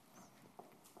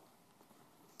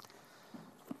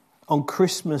On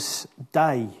Christmas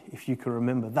Day, if you can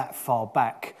remember that far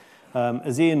back,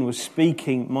 as Ian was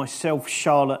speaking, myself,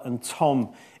 Charlotte and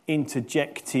Tom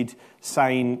interjected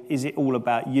saying, is it all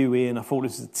about you, Ian? I thought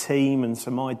this was a team and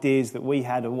some ideas that we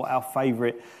had of what our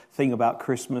favourite thing about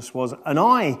Christmas was. And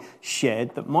I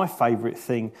shared that my favourite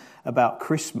thing about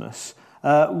Christmas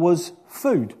was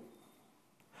food.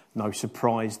 No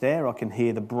surprise there. I can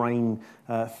hear the brain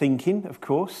thinking, of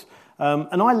course.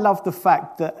 And I love the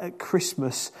fact that at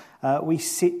Christmas we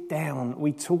sit down,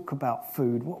 we talk about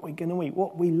food, what we're going to eat,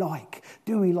 what we like.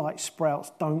 Do we like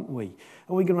sprouts? Don't we?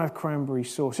 Are we going to have cranberry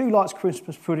sauce? Who likes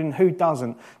Christmas pudding? Who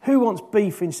doesn't? Who wants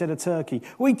beef instead of turkey?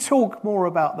 We talk more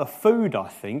about the food, I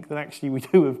think, than actually we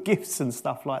do of gifts and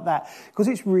stuff like that, because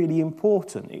it's really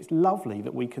important. It's lovely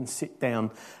that we can sit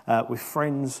down with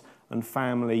friends and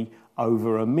family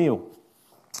over a meal.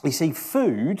 You see,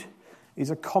 food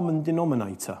is a common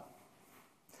denominator.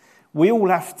 We all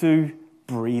have to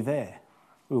breathe air.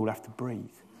 We all have to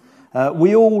breathe.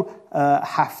 We all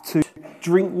have to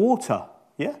drink water,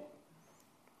 yeah?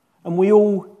 And we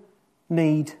all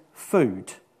need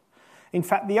food. In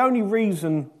fact, the only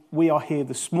reason we are here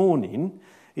this morning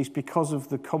is because of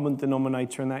the common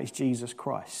denominator, and that is Jesus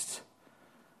Christ.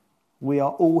 We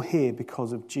are all here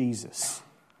because of Jesus.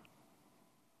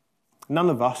 None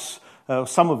of us,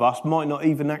 some of us, might not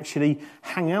even actually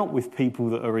hang out with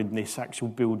people that are in this actual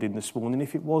building this morning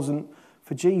if it wasn't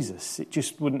for Jesus. It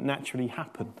just wouldn't naturally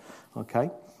happen,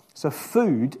 okay? So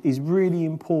food is really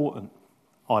important,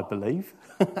 I believe,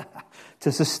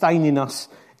 to sustaining us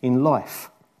in life.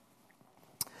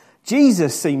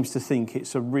 Jesus seems to think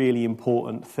it's a really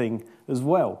important thing as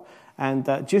well.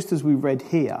 And just as we read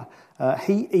here,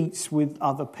 he eats with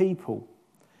other people.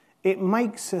 It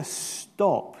makes us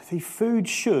stop. The food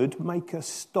should make us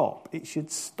stop. It should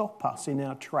stop us in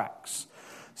our tracks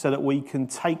so that we can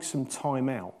take some time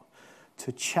out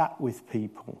to chat with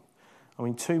people. I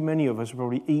mean, too many of us are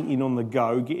probably eating on the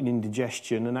go, getting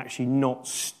indigestion, and actually not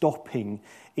stopping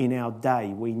in our day.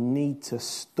 We need to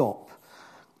stop.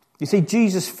 You see,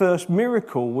 Jesus' first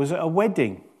miracle was at a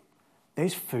wedding.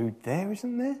 There's food there,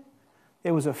 isn't there?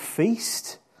 There was a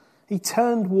feast. He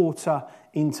turned water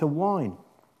into wine.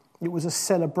 It was a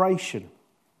celebration.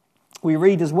 We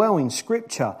read as well in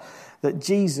Scripture that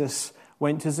Jesus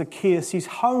went to Zacchaeus'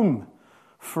 home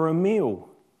for a meal,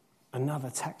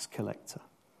 another tax collector.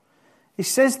 It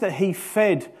says that he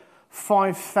fed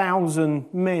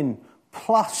 5,000 men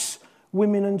plus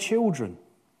women and children.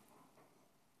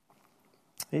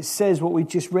 It says what we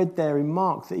just read there in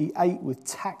Mark, that he ate with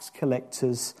tax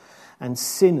collectors and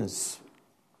sinners.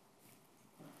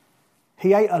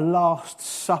 He ate a Last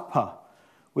Supper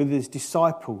with his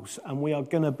disciples, and we are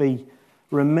going to be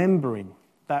remembering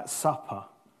that supper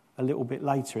a little bit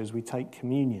later as we take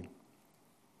communion.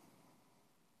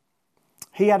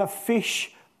 He had a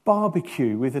fish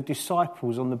barbecue with the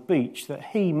disciples on the beach that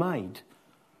he made.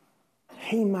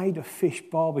 He made a fish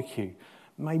barbecue.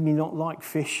 Made me not like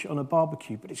fish on a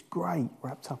barbecue, but it's great,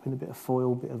 wrapped up in a bit of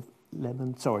foil, a bit of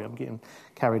lemon. Sorry, I'm getting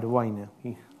carried away now.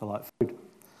 I like food.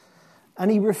 And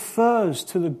he refers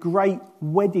to the great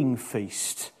wedding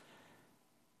feast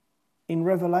in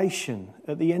Revelation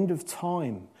at the end of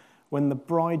time, when the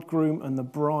bridegroom and the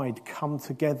bride come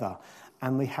together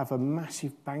and they have a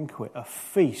massive banquet, a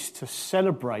feast to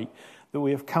celebrate that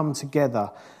we have come together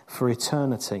for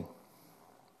eternity.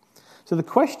 So the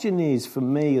question is, for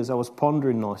me, as I was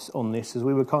pondering on this, as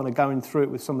we were kind of going through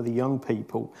it with some of the young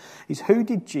people, is who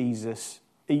did Jesus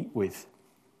eat with?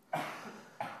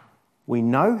 We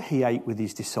know he ate with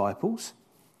his disciples,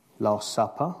 Last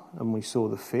Supper, and we saw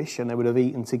the fish, and they would have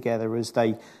eaten together as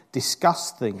they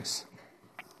discussed things.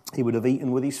 He would have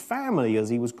eaten with his family as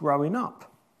he was growing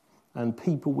up, and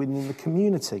people within the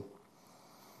community.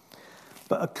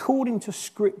 But according to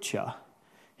Scripture,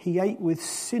 he ate with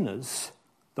sinners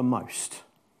the most.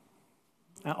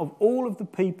 Out of all of the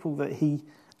people that he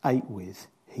ate with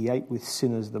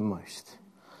sinners the most.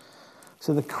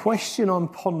 So the question I'm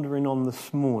pondering on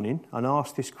this morning, and I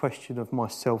ask this question of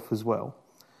myself as well,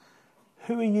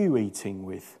 who are you eating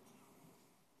with?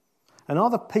 And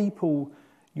are the people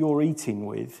you're eating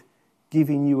with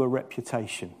giving you a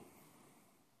reputation?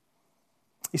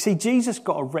 You see, Jesus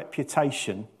got a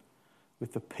reputation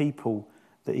with the people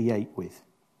that he ate with.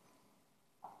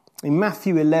 In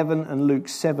Matthew 11 and Luke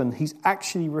 7, he's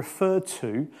actually referred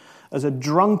to as a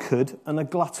drunkard and a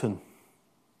glutton.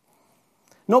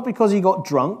 Not because he got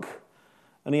drunk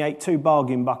and he ate 2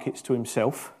 bargain buckets to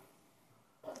himself,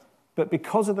 but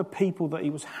because of the people that he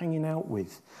was hanging out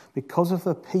with, because of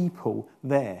the people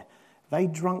there. They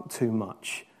drank too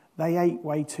much. They ate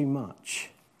way too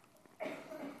much.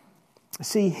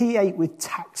 See, he ate with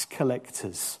tax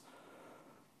collectors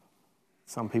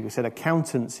Some people said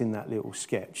accountants in that little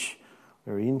sketch.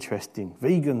 Very interesting.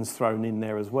 Vegans thrown in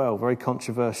there as well. Very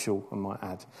controversial, I might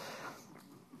add.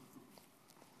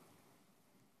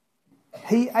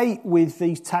 He ate with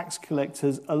these tax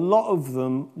collectors. A lot of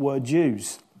them were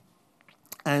Jews.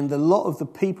 And a lot of the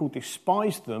people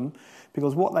despised them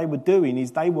because what they were doing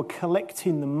is they were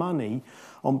collecting the money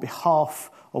on behalf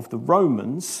of the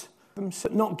Romans,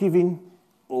 not giving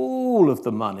all of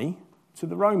the money to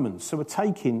the Romans. So we're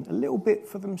taking a little bit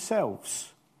for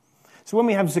themselves. So when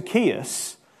we have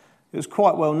Zacchaeus, it was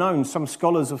quite well known. Some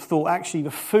scholars have thought actually the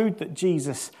food that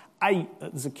Jesus ate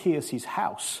at Zacchaeus'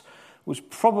 house was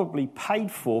probably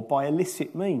paid for by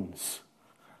illicit means.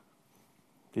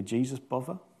 Did Jesus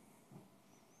bother?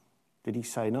 Did he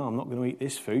say, no, I'm not going to eat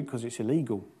this food because it's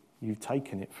illegal. You've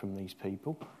taken it from these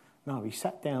people. No, he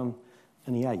sat down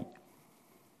and he ate.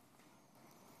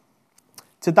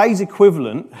 Today's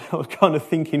equivalent, I was kind of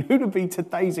thinking, who would be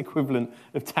today's equivalent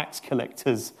of tax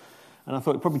collectors? And I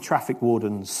thought probably traffic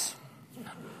wardens.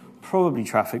 Probably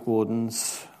traffic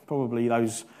wardens. Probably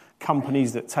those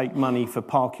companies that take money for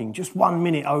parking just 1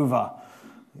 minute over.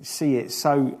 You see, it's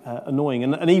so annoying.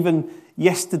 And even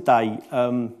yesterday,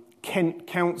 Kent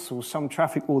Council, some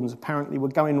traffic wardens apparently were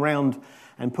going round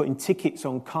and putting tickets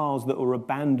on cars that were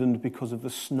abandoned because of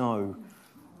the snow.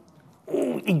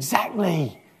 Oh,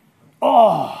 exactly.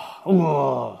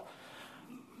 Oh.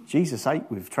 Jesus ate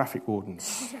with traffic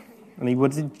wardens. And he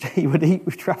would eat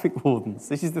with traffic wardens.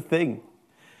 This is the thing.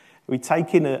 We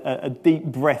take in a deep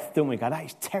breath, don't we? Go, that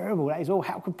is terrible. That is all.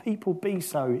 How could people be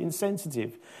so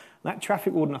insensitive? And that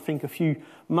traffic warden, I think, a few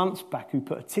months back, who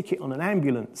put a ticket on an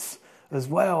ambulance as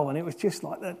well, and it was just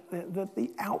like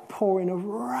the outpouring of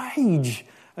rage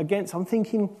against. I'm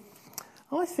thinking,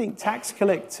 I think tax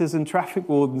collectors and traffic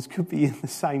wardens could be in the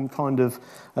same kind of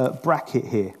bracket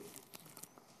here.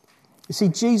 You see,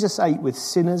 Jesus ate with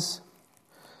sinners,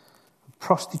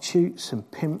 prostitutes and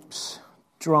pimps,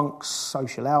 drunks,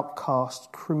 social outcasts,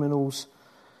 criminals,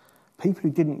 people who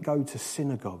didn't go to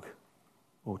synagogue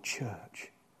or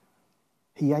church.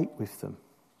 He ate with them.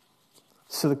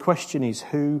 So the question is,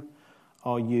 who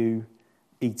are you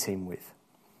eating with?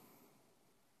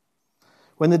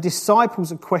 When the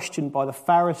disciples are questioned by the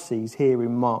Pharisees here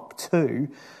in Mark 2,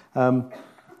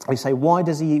 they say, why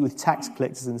does he eat with tax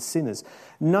collectors and sinners?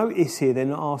 Notice here they're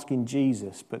not asking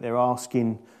Jesus, but they're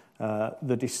asking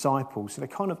the disciples. So they're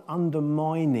kind of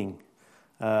undermining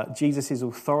Jesus'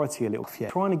 authority a little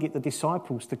bit, trying to get the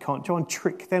disciples to try and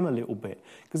trick them a little bit,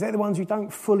 because they're the ones who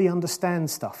don't fully understand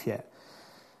stuff yet.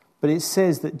 But it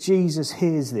says that Jesus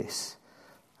hears this.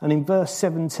 And in verse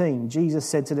 17, Jesus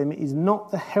said to them, it is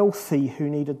not the healthy who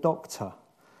need a doctor,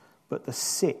 but the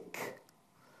sick.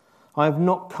 I have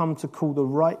not come to call the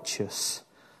righteous,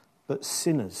 but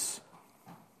sinners.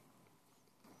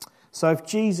 So if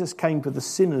Jesus came for the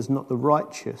sinners, not the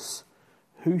righteous,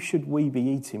 who should we be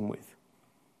eating with?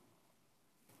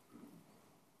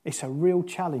 It's a real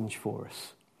challenge for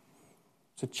us.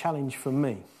 It's a challenge for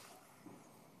me.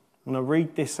 When I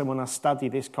read this and when I study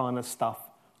this kind of stuff,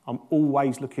 I'm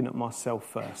always looking at myself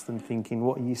first and thinking,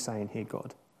 what are you saying here,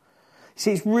 God?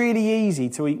 See, it's really easy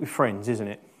to eat with friends, isn't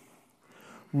it?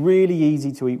 Really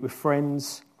easy to eat with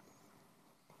friends.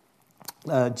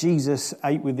 Jesus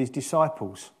ate with his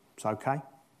disciples. It's okay.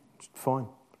 It's fine.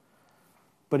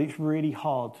 But it's really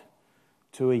hard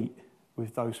to eat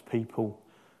with those people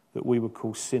that we would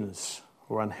call sinners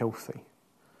or unhealthy.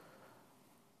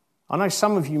 I know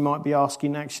some of you might be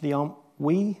asking, actually, aren't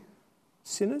we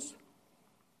sinners?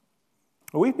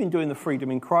 Well, we've been doing the Freedom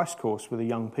in Christ course with the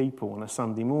young people on a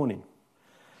Sunday morning.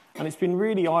 And it's been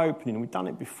really eye-opening. We've done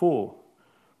it before.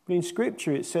 But in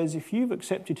Scripture it says if you've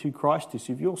accepted who Christ is,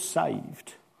 if you're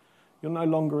saved, you're no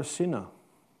longer a sinner,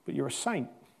 but you're a saint.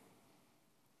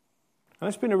 And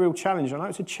it's been a real challenge. I know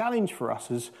it's a challenge for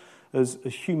us as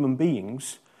human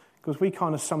beings, because we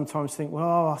kind of sometimes think,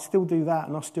 well, I still do that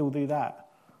and I still do that.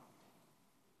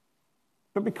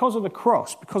 But because of the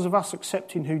cross, because of us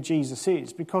accepting who Jesus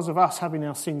is, because of us having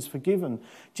our sins forgiven,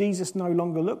 Jesus no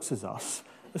longer looks at us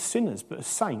as sinners, but as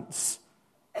saints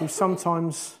who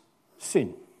sometimes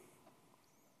sin.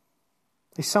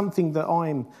 It's something that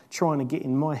I'm trying to get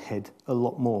in my head a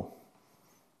lot more.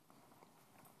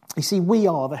 You see, we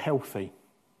are the healthy.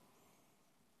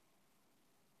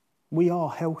 We are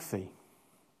healthy.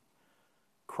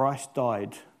 Christ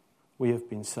died. We have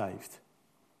been saved.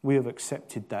 We have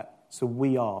accepted that. So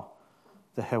we are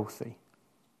the healthy.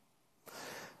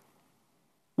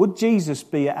 Would Jesus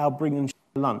be at our bring and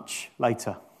share lunch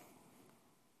later?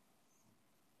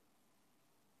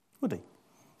 Would he?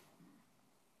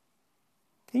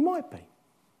 He might be.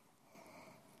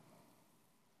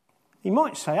 He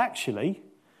might say, actually,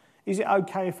 Is it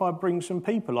okay if I bring some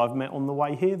people I've met on the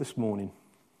way here this morning?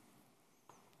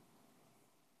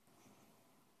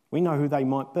 We know who they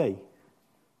might be,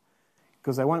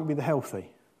 because they won't be the healthy.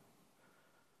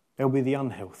 They'll be the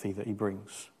unhealthy that he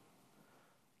brings,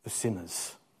 the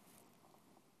sinners.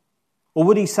 Or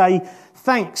would he say,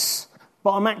 thanks,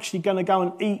 but I'm actually going to go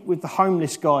and eat with the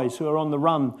homeless guys who are on the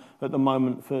run at the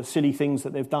moment for silly things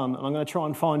that they've done, and I'm going to try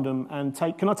and find them and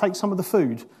can I take some of the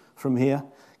food from here?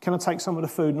 Can I take some of the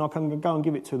food and I can go and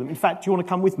give it to them? In fact, do you want to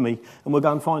come with me and we'll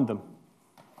go and find them?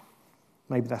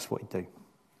 Maybe that's what he'd do.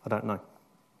 I don't know.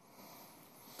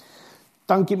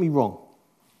 Don't get me wrong.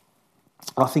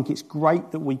 I think it's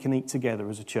great that we can eat together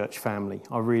as a church family.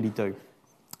 I really do.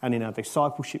 And in our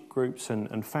discipleship groups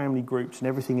and family groups and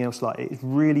everything else like it, it's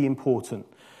really important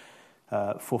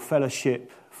for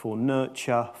fellowship, for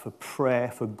nurture, for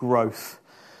prayer, for growth.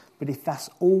 But if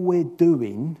that's all we're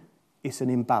doing, it's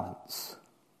an imbalance.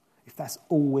 If that's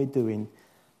all we're doing,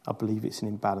 I believe it's an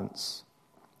imbalance.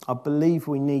 I believe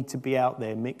we need to be out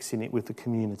there mixing it with the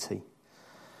community.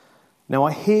 Now,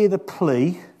 I hear the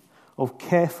plea of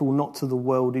careful not to the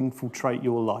world infiltrate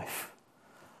your life.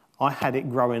 I had it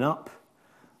growing up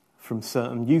from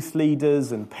certain youth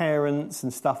leaders and parents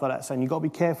and stuff like that saying, you've got to be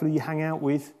careful who you hang out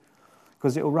with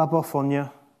because it'll rub off on you.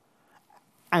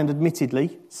 And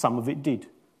admittedly, some of it did.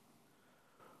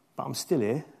 But I'm still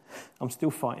here. I'm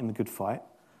still fighting the good fight.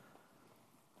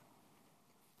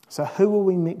 So who are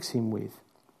we mixing with?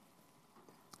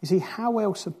 You see, how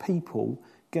else are people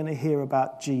going to hear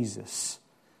about Jesus?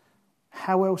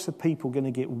 How else are people going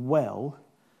to get well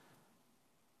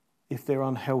if they're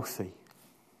unhealthy?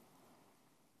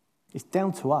 It's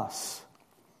down to us.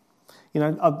 You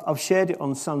know, I've shared it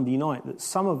on Sunday night that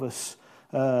some of us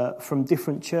from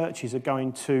different churches are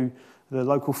going to the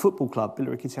local football club,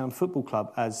 Billericay Town Football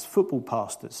Club, as football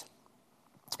pastors.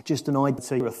 Just an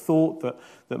idea, a thought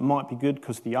that might be good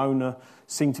because the owner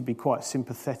seemed to be quite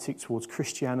sympathetic towards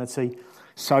Christianity.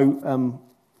 So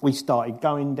we started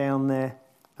going down there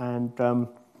and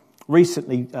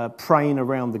recently praying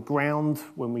around the ground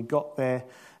when we got there.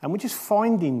 And we're just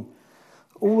finding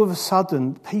all of a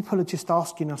sudden people are just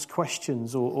asking us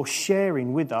questions or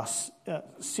sharing with us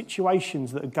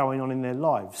situations that are going on in their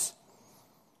lives.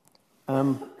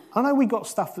 I know we got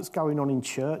stuff that's going on in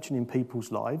church and in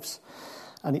people's lives,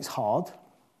 and it's hard.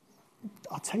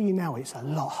 I'll tell you now, it's a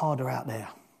lot harder out there.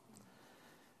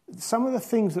 Some of the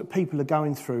things that people are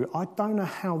going through, I don't know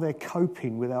how they're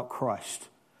coping without Christ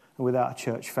and without a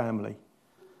church family.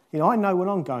 You know, I know when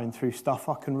I'm going through stuff,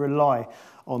 I can rely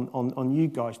on you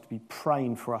guys to be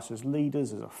praying for us as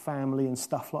leaders, as a family and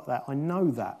stuff like that. I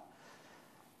know that.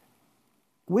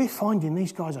 We're finding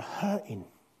these guys are hurting.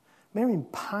 They're in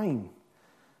pain.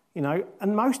 You know,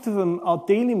 and most of them are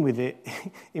dealing with it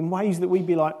in ways that we'd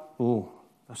be like, oh,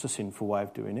 that's a sinful way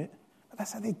of doing it. But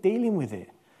that's how they're dealing with it.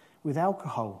 With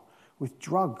alcohol, with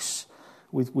drugs,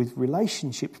 with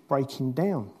relationships breaking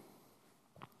down.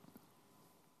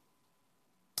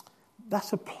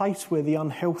 That's a place where the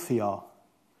unhealthy are,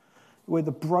 where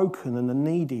the broken and the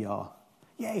needy are.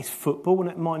 Yeah, it's football and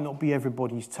it might not be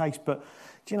everybody's taste, but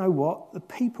do you know what? The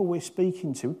people we're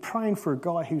speaking to, we're praying for a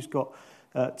guy who's got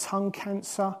tongue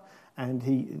cancer, and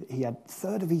he had a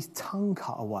third of his tongue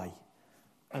cut away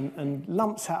and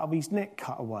lumps out of his neck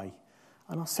cut away.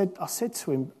 And I said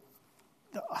to him,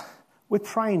 we're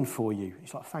praying for you.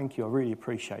 He's like, thank you, I really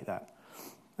appreciate that.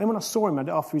 Then when I saw him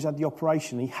after he's had the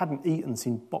operation, he hadn't eaten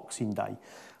since Boxing Day.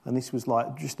 And this was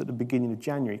like just at the beginning of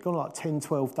January. He'd gone like 10,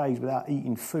 12 days without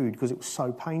eating food because it was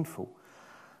so painful.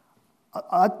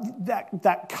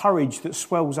 That courage that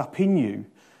swells up in you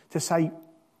to say,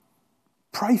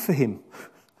 pray for him.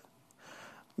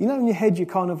 You know, in your head, you're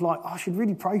kind of like, I should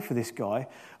really pray for this guy.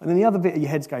 And then the other bit of your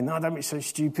head's going, no, don't be so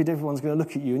stupid. Everyone's going to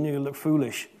look at you and you're going to look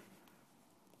foolish.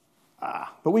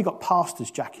 But we got pastors'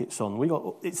 jackets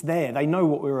on. It's there. They know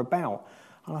what we're about.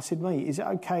 And I said, mate, is it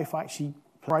okay if I actually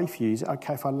pray for you? Is it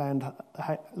okay if I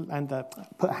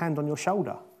put a hand on your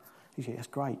shoulder? He said, that's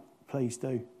great. Please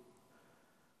do.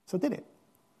 So I did it.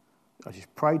 I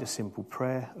just prayed a simple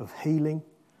prayer of healing,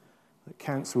 that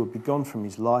cancer would be gone from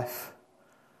his life.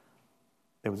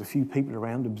 There was a few people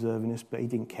around observing us, but he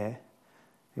didn't care.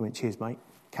 He went, cheers, mate.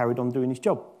 Carried on doing his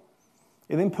job.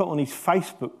 He then put on his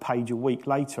Facebook page a week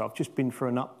later, I've just been for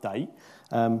an update,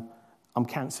 I'm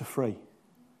cancer-free.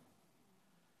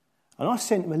 And I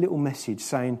sent him a little message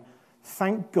saying,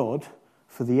 thank God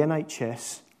for the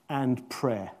NHS and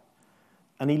prayer.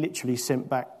 And he literally sent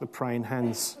back the praying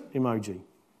hands emoji.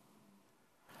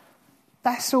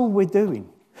 That's all we're doing.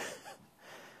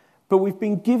 But we've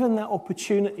been given that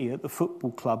opportunity at the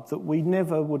football club that we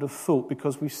never would have thought,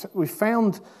 because we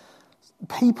found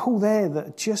people there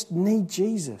that just need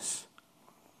Jesus.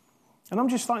 And I'm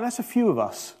just like, that's a few of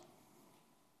us.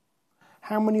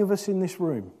 How many of us in this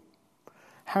room?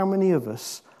 How many of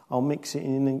us are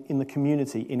mixing in the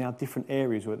community in our different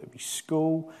areas, whether it be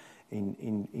school,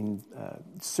 in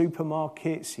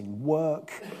supermarkets, in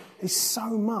work? There's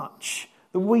so much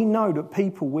that we know that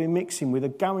people we're mixing with are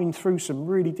going through some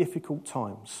really difficult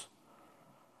times.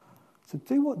 So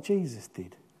do what Jesus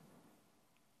did.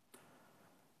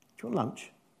 Do you want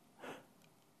lunch? Do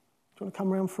you want to come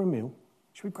round for a meal?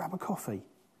 Should we grab a coffee?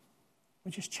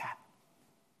 We just chat.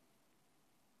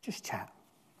 Just chat.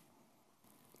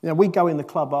 You know, we go in the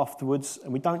club afterwards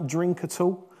and we don't drink at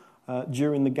all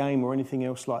during the game or anything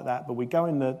else like that, but we go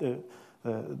in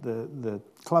the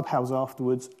clubhouse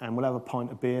afterwards and we'll have a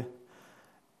pint of beer.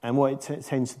 And what it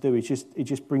tends to do is it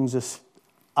just brings us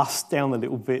down a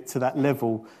little bit to that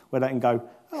level where they can go,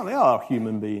 oh, they are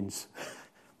human beings.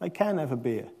 They can have a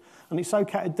beer. And it's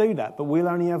okay to do that, but we'll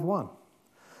only have one.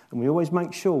 And we always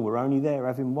make sure we're only there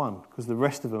having one, because the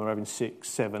rest of them are having 6,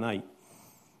 7, 8.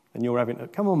 And you're having,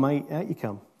 come on, mate, out you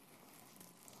come.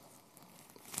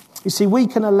 You see, we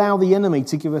can allow the enemy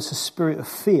to give us a spirit of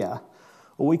fear,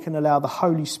 or we can allow the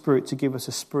Holy Spirit to give us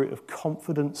a spirit of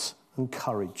confidence and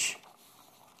courage.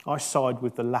 I side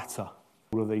with the latter.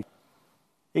 All of these.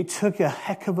 It took a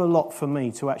heck of a lot for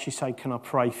me to actually say, can I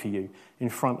pray for you in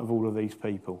front of all of these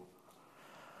people?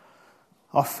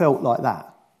 I felt like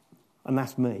that, and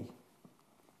that's me.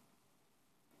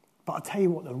 But I tell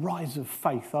you what, the rise of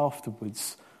faith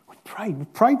afterwards, we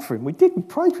prayed for him, we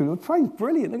prayed for him, we prayed,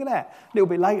 brilliant, look at that. A little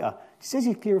bit later, he says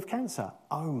he's clear of cancer.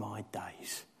 Oh my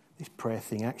days, this prayer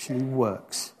thing actually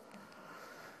works.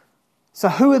 So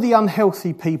who are the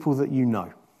unhealthy people that you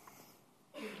know?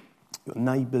 Your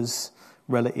neighbours,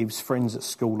 relatives, friends at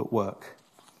school, at work.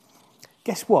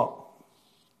 Guess what?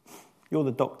 You're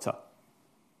the doctor.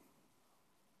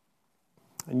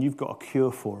 And you've got a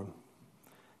cure for them.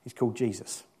 He's called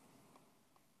Jesus.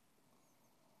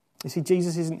 You see,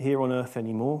 Jesus isn't here on earth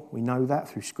anymore. We know that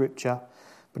through Scripture.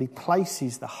 But he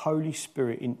places the Holy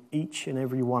Spirit in each and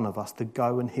every one of us to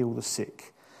go and heal the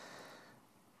sick.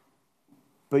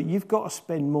 But you've got to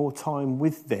spend more time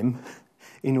with them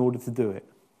in order to do it.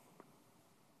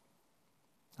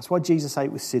 That's why Jesus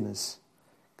ate with sinners,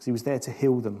 because he was there to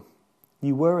heal them.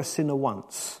 You were a sinner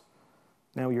once.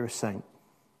 Now you're a saint.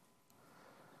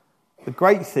 The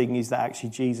great thing is that actually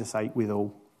Jesus ate with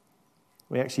all.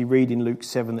 We actually read in Luke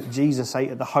 7 that Jesus ate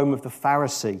at the home of the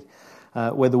Pharisee,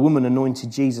 where the woman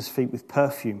anointed Jesus' feet with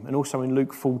perfume. And also in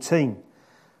Luke 14,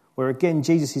 where again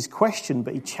Jesus is questioned,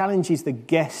 but he challenges the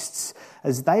guests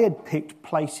as they had picked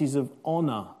places of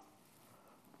honour.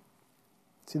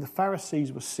 See, the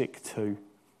Pharisees were sick too,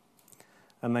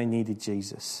 and they needed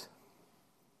Jesus.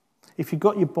 If you've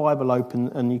got your Bible open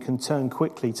and you can turn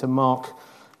quickly to Mark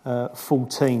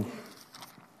 14,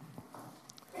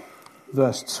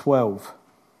 verse 12.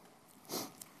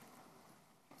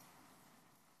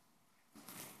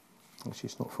 Actually,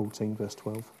 it's not 14, verse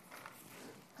 12.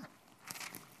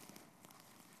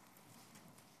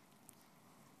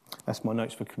 That's my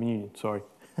notes for communion, sorry.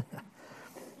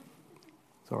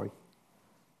 Sorry.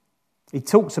 He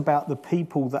talks about the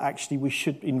people that actually we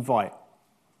should invite.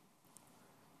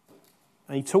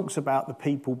 And he talks about the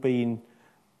people being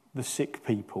the sick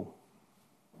people,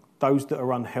 those that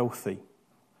are unhealthy,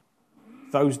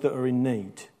 those that are in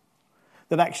need.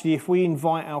 That actually if we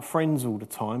invite our friends all the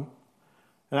time,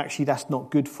 then actually that's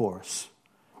not good for us.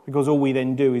 Because all we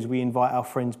then do is we invite our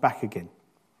friends back again.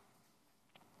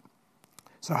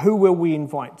 So who will we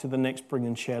invite to the next Bring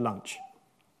and Share lunch?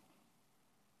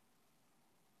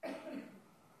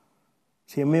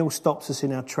 See, a meal stops us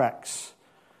in our tracks.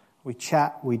 We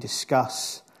chat, we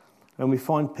discuss, and we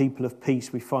find people of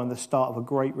peace. We find the start of a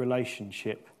great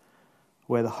relationship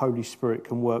where the Holy Spirit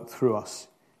can work through us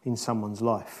in someone's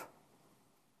life.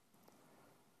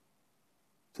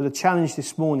 So the challenge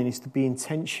this morning is to be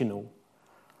intentional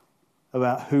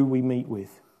about who we meet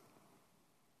with.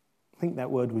 I think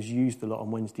that word was used a lot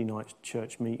on Wednesday night's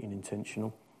church meeting,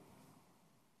 intentional.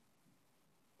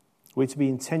 We're to be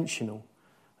intentional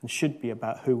and should be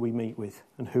about who we meet with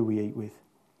and who we eat with.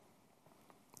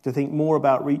 To think more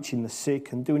about reaching the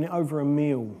sick and doing it over a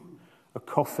meal, a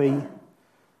coffee, a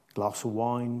glass of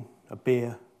wine, a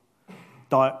beer,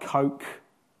 Diet Coke,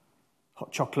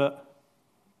 hot chocolate.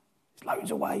 There's loads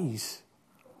of ways.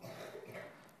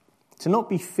 To not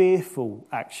be fearful,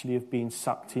 actually, of being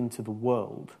sucked into the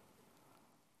world,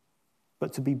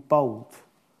 but to be bold,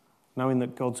 knowing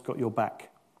that God's got your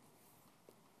back.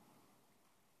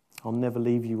 I'll never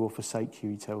leave you or forsake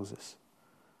you, he tells us.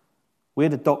 We're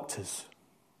the doctors.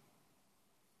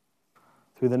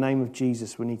 Through the name of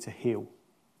Jesus, we need to heal.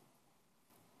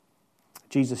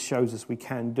 Jesus shows us we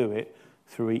can do it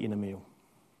through eating a meal.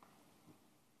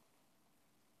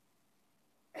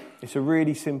 It's a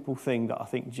really simple thing that I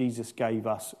think Jesus gave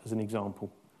us as an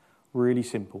example. Really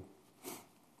simple.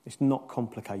 It's not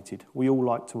complicated. We all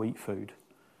like to eat food.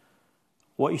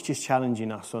 What he's just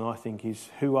challenging us on, I think, is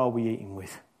who are we eating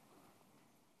with?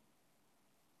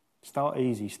 Start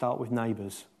easy. Start with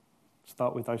neighbours.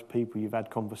 Start with those people you've had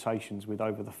conversations with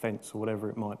over the fence or whatever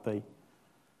it might be.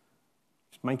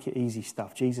 Just make it easy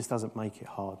stuff. Jesus doesn't make it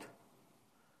hard.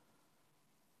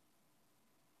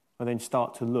 And then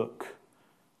start to look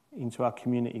into our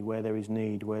community where there is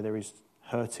need, where there is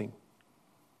hurting,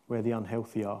 where the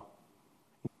unhealthy are.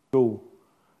 In school,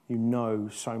 you know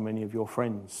so many of your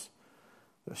friends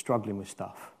that are struggling with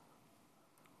stuff.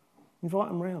 Invite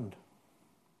them round.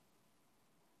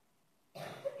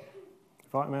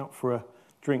 Invite them out for a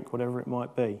drink, whatever it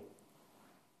might be.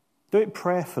 Do it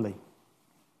prayerfully.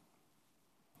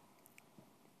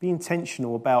 Be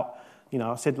intentional about,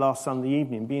 I said last Sunday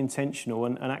evening, be intentional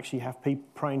and actually have people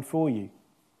praying for you.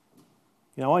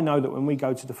 I know that when we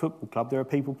go to the football club, there are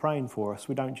people praying for us.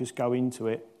 We don't just go into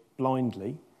it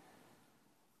blindly.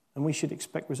 And we should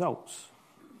expect results.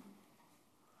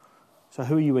 So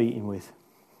who are you eating with?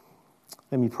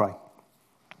 Let me pray.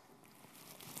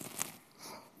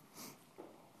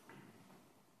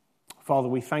 Father,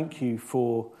 we thank you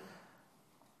for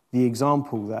the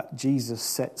example that Jesus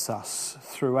sets us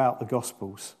throughout the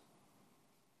Gospels.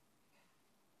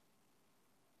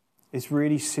 It's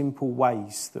really simple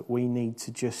ways that we need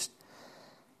to just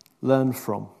learn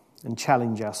from and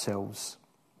challenge ourselves.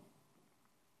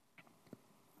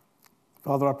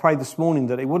 Father, I pray this morning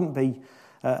that it wouldn't be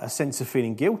a sense of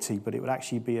feeling guilty, but it would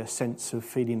actually be a sense of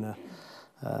feeling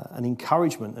an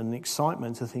encouragement and an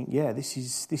excitement to think, this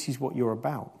is what you're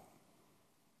about.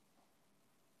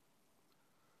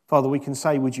 Father, we can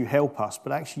say, would you help us?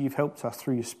 But actually you've helped us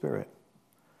through your Spirit.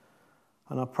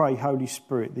 And I pray, Holy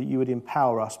Spirit, that you would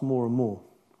empower us more and more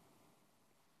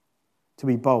to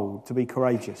be bold, to be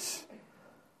courageous,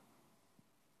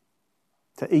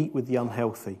 to eat with the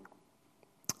unhealthy.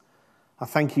 I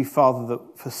thank you, Father,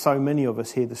 that for so many of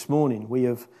us here this morning, we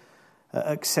have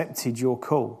accepted your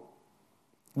call.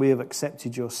 We have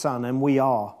accepted your Son, and we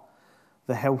are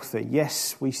the healthy.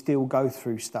 Yes, we still go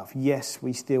through stuff. Yes,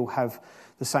 we still have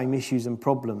the same issues and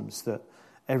problems that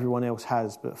everyone else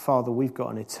has. But Father, we've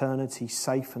got an eternity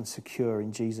safe and secure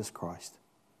in Jesus Christ.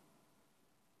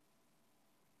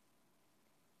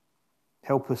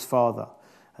 Help us, Father,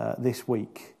 this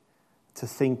week to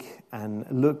think and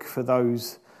look for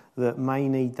those that may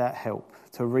need that help,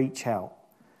 to reach out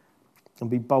and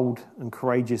be bold and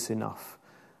courageous enough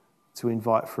to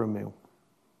invite for a meal.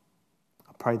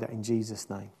 I pray that in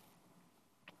Jesus' name.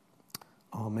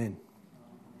 Amen.